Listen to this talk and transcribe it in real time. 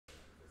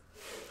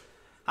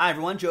Hi,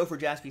 everyone. Joe for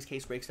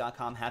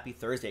jaspyscasebreaks.com. Happy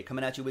Thursday.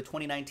 Coming at you with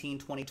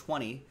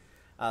 2019-2020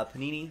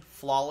 Panini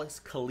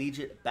Flawless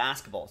Collegiate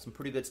Basketball. Some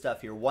pretty good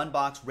stuff here. One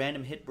box,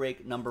 random hit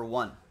break number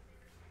 1.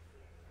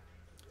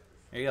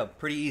 There you go.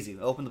 Pretty easy.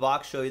 Open the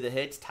box, show you the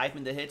hits, type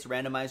in the hits,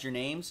 randomize your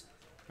names.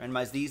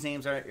 Randomize these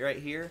names right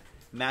here.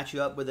 Match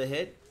you up with a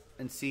hit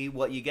and see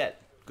what you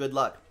get. Good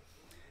luck.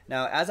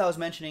 Now, as I was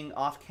mentioning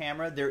off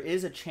camera, there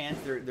is a chance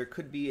there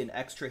could be an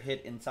extra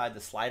hit inside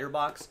the slider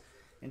box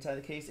inside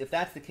the case. If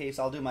that's the case,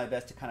 I'll do my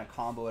best to kind of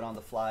combo it on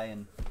the fly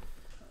and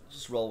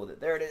just roll with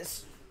it. There it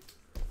is.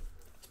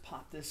 Let's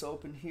pop this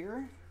open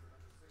here.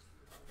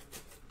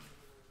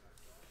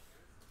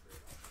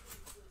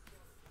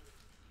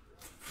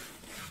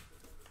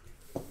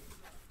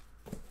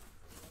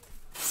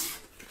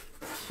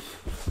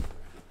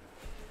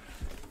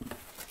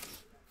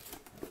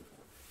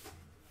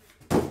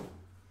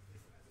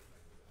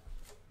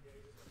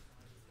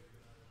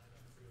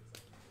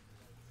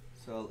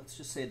 So let's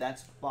just say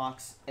that's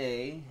box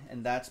A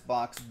and that's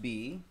box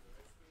B.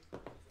 I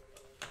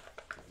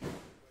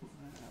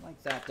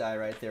like that die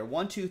right there.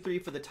 1, 2, 3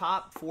 for the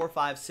top, 4,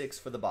 5, 6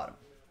 for the bottom.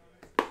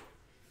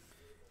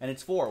 And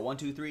it's 4. 1,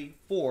 2, 3,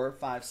 4,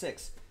 5,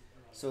 6.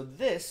 So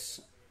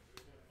this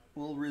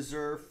will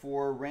reserve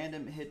for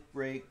random hit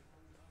break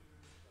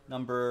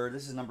number,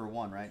 this is number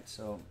 1, right?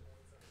 So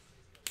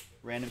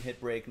random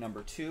hit break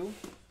number 2.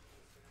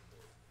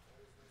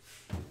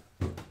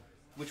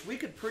 Which we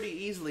could pretty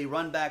easily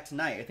run back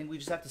tonight. I think we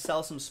just have to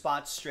sell some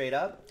spots straight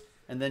up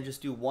and then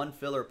just do one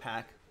filler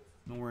pack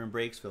when we're in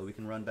Breaksville. We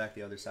can run back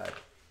the other side.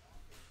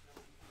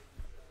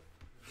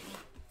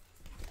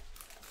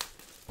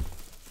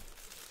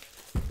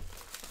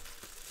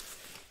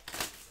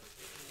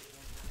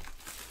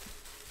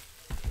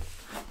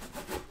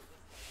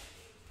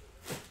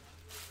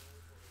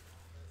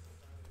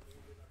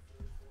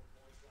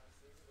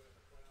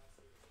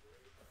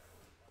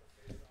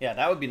 Yeah,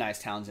 that would be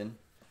nice, Townsend.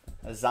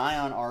 A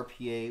Zion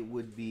RPA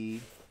would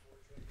be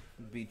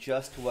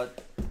just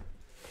what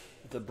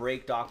the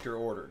break doctor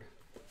ordered.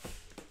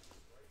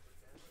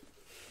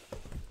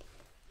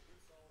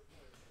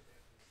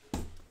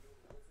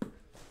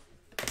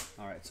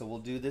 All right, so we'll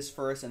do this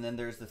first, and then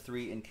there's the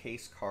 3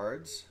 encased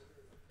cards.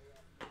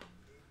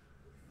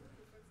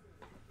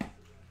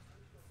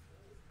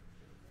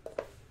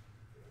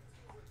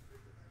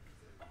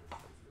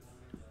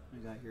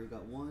 Here we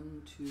got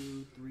 1,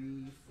 2,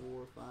 3,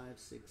 4, 5,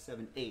 6,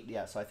 7, 8.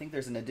 Yeah, so I think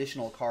there's an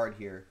additional card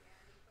here.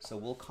 So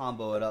we'll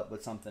combo it up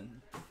with something.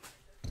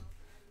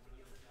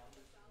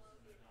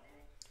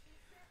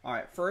 All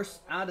right,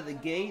 first out of the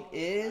gate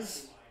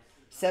is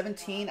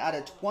 17 out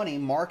of 20,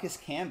 Marcus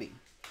Camby.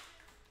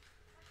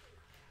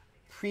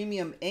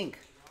 Premium ink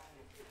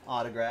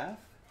autograph.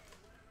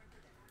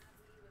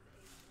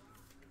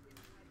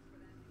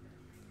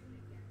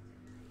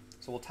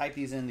 So we'll type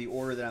these in the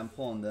order that I'm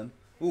pulling them.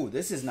 Ooh,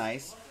 this is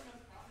nice.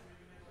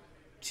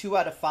 2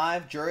 out of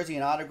 5, jersey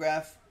and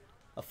autograph.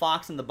 A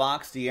Fox in the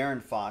Box,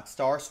 De'Aaron Fox.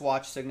 Star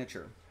Swatch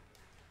signature.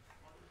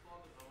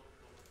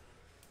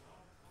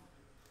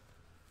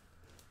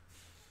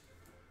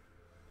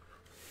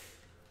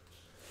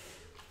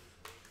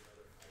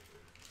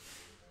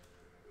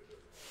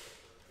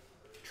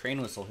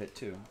 Train whistle hit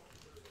too.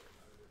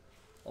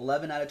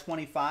 11 out of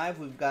 25,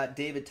 we've got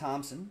David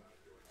Thompson.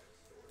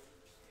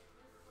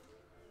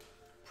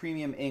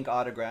 Premium ink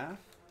autograph.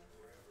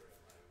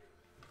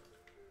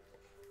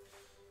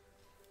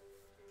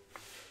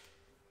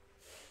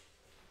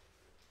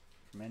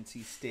 From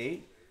NC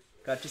State.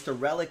 Got just a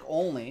relic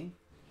only.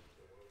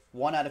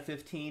 1 out of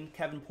 15,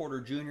 Kevin Porter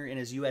Jr. in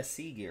his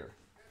USC gear.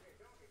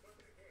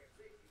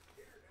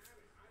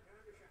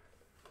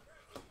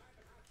 I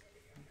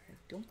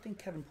don't think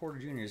Kevin Porter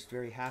Jr. is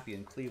very happy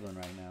in Cleveland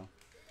right now.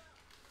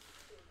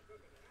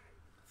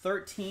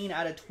 13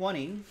 out of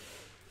 20.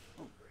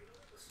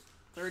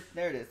 There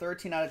it is,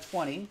 13 out of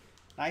 20.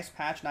 Nice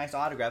patch, nice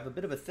autograph. A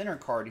bit of a thinner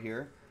card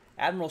here.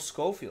 Admiral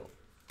Schofield.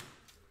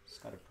 It's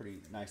got a pretty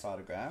nice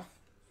autograph.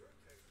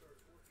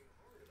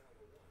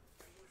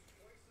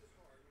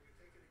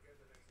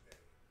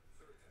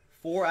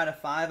 4 out of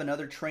 5,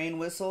 another train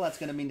whistle. That's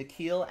going to be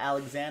Nikhil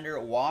Alexander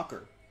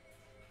Walker.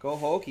 Go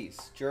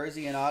Hokies.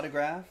 Jersey and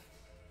autograph.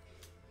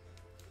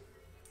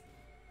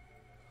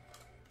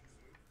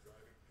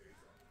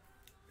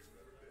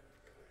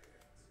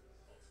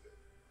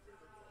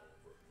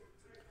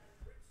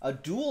 A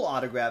dual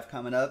autograph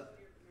coming up.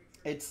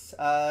 It's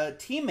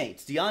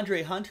teammates.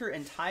 DeAndre Hunter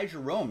and Ty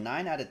Jerome.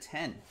 9 out of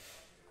 10.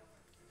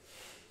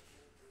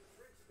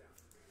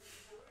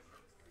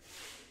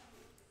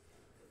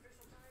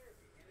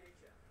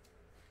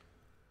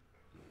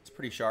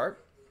 Pretty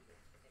sharp.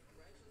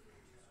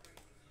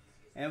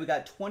 And we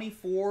got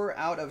 24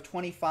 out of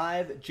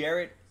 25,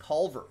 Jarrett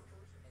Culver.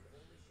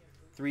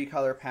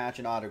 3-color patch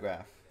and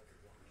autograph.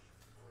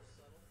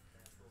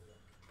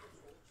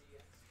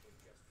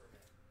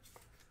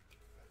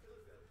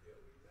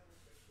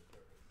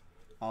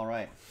 All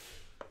right.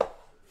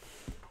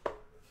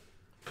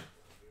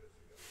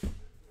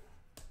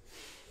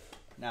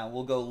 Now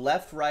we'll go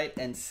left, right,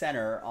 and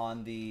center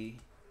on the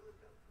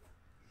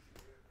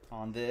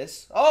on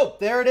this. Oh,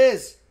 there it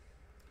is.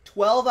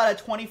 12 out of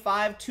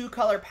 25,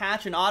 two-color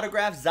patch and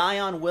autograph,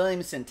 Zion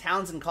Williamson.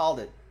 Townsend called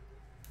it.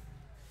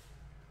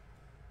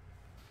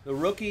 The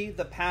rookie,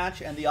 the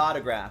patch, and the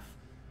autograph.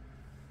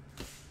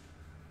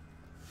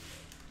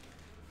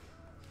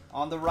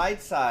 On the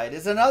right side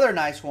is another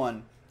nice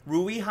one.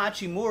 Rui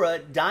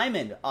Hachimura,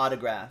 diamond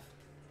autograph.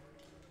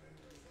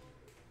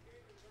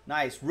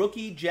 Nice.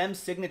 Rookie gem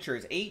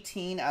signatures,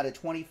 18 out of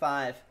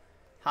 25,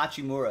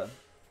 Hachimura.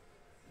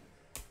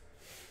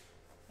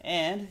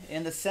 And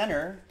in the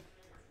center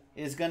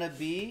is going to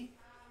be,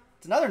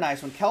 it's another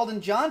nice one,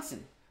 Keldon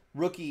Johnson,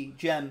 rookie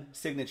gem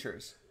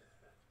signatures,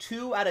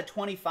 2 out of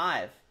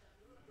 25.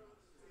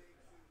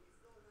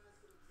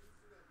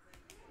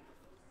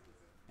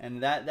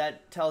 And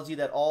that tells you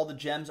that all the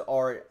gems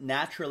are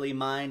naturally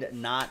mined,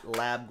 not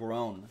lab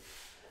grown.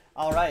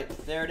 All right,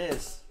 there it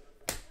is.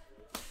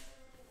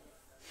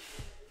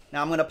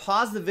 Now I'm going to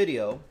pause the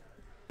video.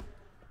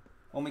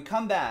 When we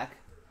come back,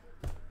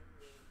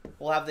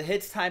 we'll have the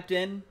hits typed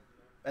in,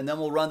 and then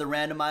we'll run the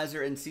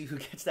randomizer and see who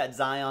gets that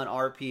Zion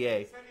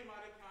RPA.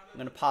 I'm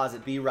going to pause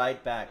it. Be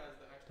right back.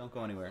 Don't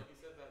go anywhere.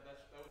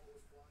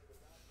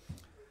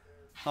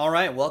 All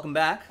right, welcome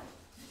back.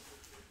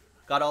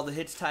 Got all the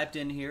hits typed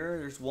in here.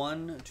 There's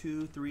 1,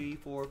 2, 3,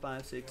 4,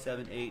 5, 6,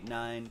 7, 8,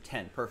 9,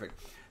 10. Perfect.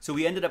 So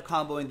we ended up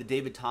comboing the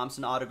David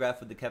Thompson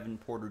autograph with the Kevin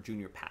Porter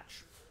Jr.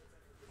 patch.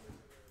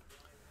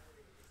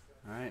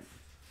 All right.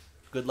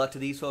 Good luck to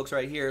these folks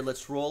right here.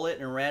 Let's roll it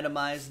and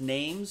randomize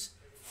names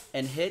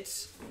and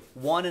hits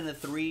 1 and a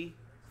 3,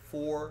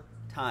 4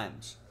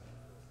 times.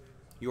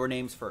 Your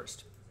names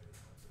first.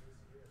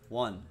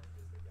 1,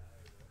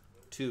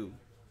 2,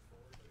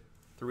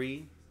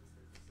 3,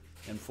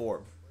 and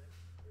 4.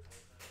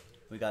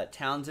 We got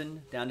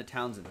Townsend down to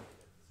Townsend.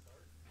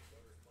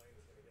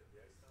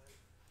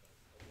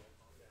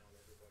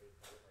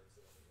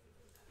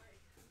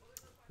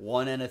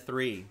 One and a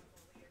 3.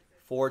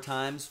 4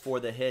 times for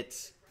the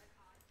hits.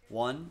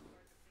 1,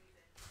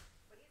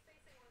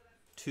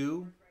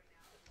 2,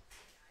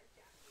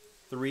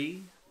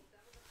 3,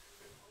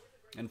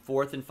 and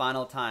fourth and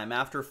final time.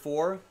 After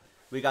 4,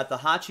 we got the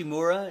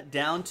Hachimura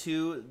down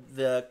to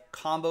the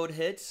comboed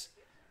hits,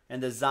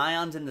 and the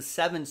Zion's in the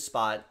 7th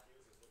spot.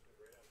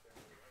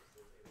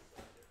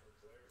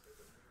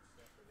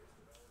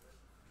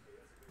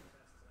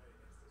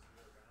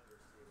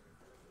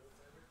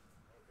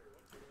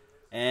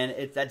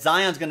 And that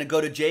Zion's going to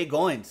go to Jay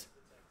Goins.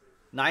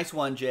 Nice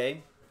one,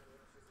 Jay.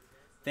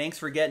 Thanks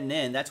for getting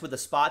in. That's with a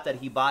spot that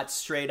he bought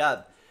straight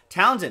up.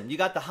 Townsend, you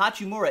got the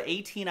Hachimura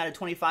 18 out of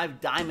 25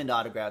 diamond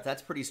autograph.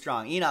 That's pretty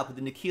strong. Enoch with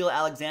the Nikhil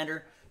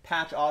Alexander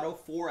patch auto,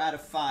 4 out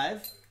of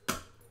 5.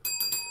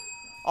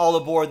 All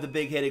aboard the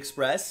Big Hit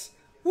Express.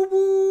 Whoop,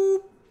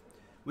 whoop.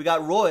 We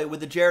got Roy with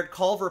the Jared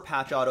Culver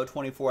patch auto,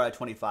 24 out of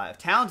 25.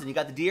 Townsend, you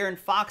got the De'Aaron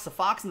Fox, a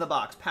Fox in the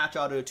Box patch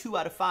auto, 2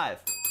 out of 5.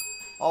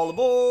 All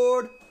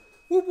aboard.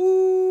 Whoop,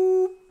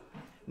 whoop.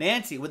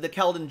 Nancy with the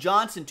Keldon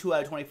Johnson 2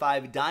 out of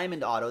 25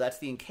 diamond auto. That's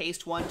the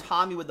encased one.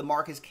 Tommy with the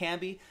Marcus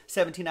Camby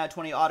 17 out of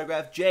 20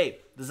 autograph. Jay,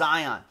 the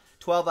Zion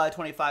 12 out of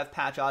 25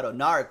 patch auto.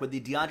 Narek with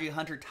the DeAndre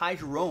Hunter Ty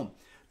Jerome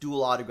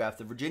dual autograph.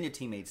 The Virginia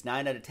teammates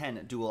 9 out of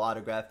 10 dual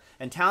autograph.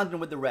 And Townsend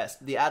with the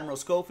rest. The Admiral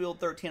Schofield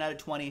 13 out of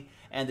 20.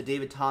 And the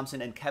David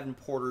Thompson and Kevin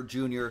Porter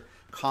Jr.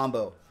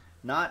 combo.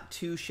 Not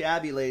too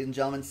shabby, ladies and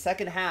gentlemen.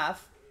 Second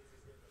half,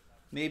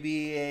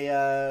 maybe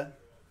a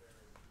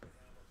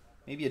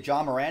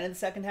John Moran in the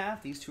second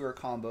half. These two are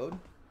comboed.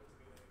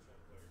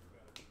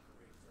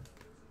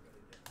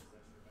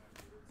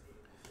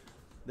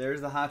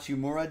 There's the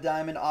Hachimura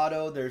diamond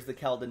auto. There's the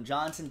Keldon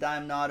Johnson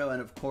diamond auto. And,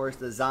 of course,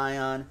 the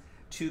Zion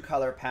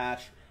 2-color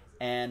patch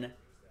and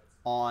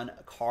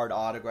on-card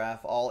autograph.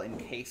 All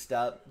encased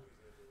up.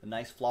 A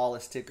nice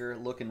flawless sticker.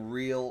 Looking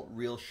real,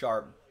 real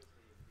sharp.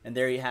 And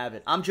there you have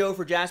it. I'm Joe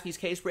for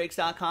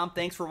JaspysCaseBreaks.com.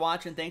 Thanks for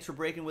watching. Thanks for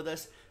breaking with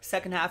us.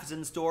 Second half is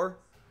in store.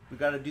 We've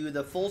got to do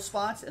the full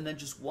spots and then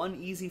just one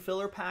easy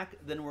filler pack.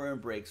 Then we're in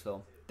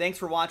Breaksville. Thanks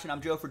for watching.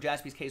 I'm Joe for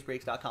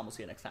JaspysCaseBreaks.com. We'll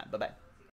see you next time. Bye-bye.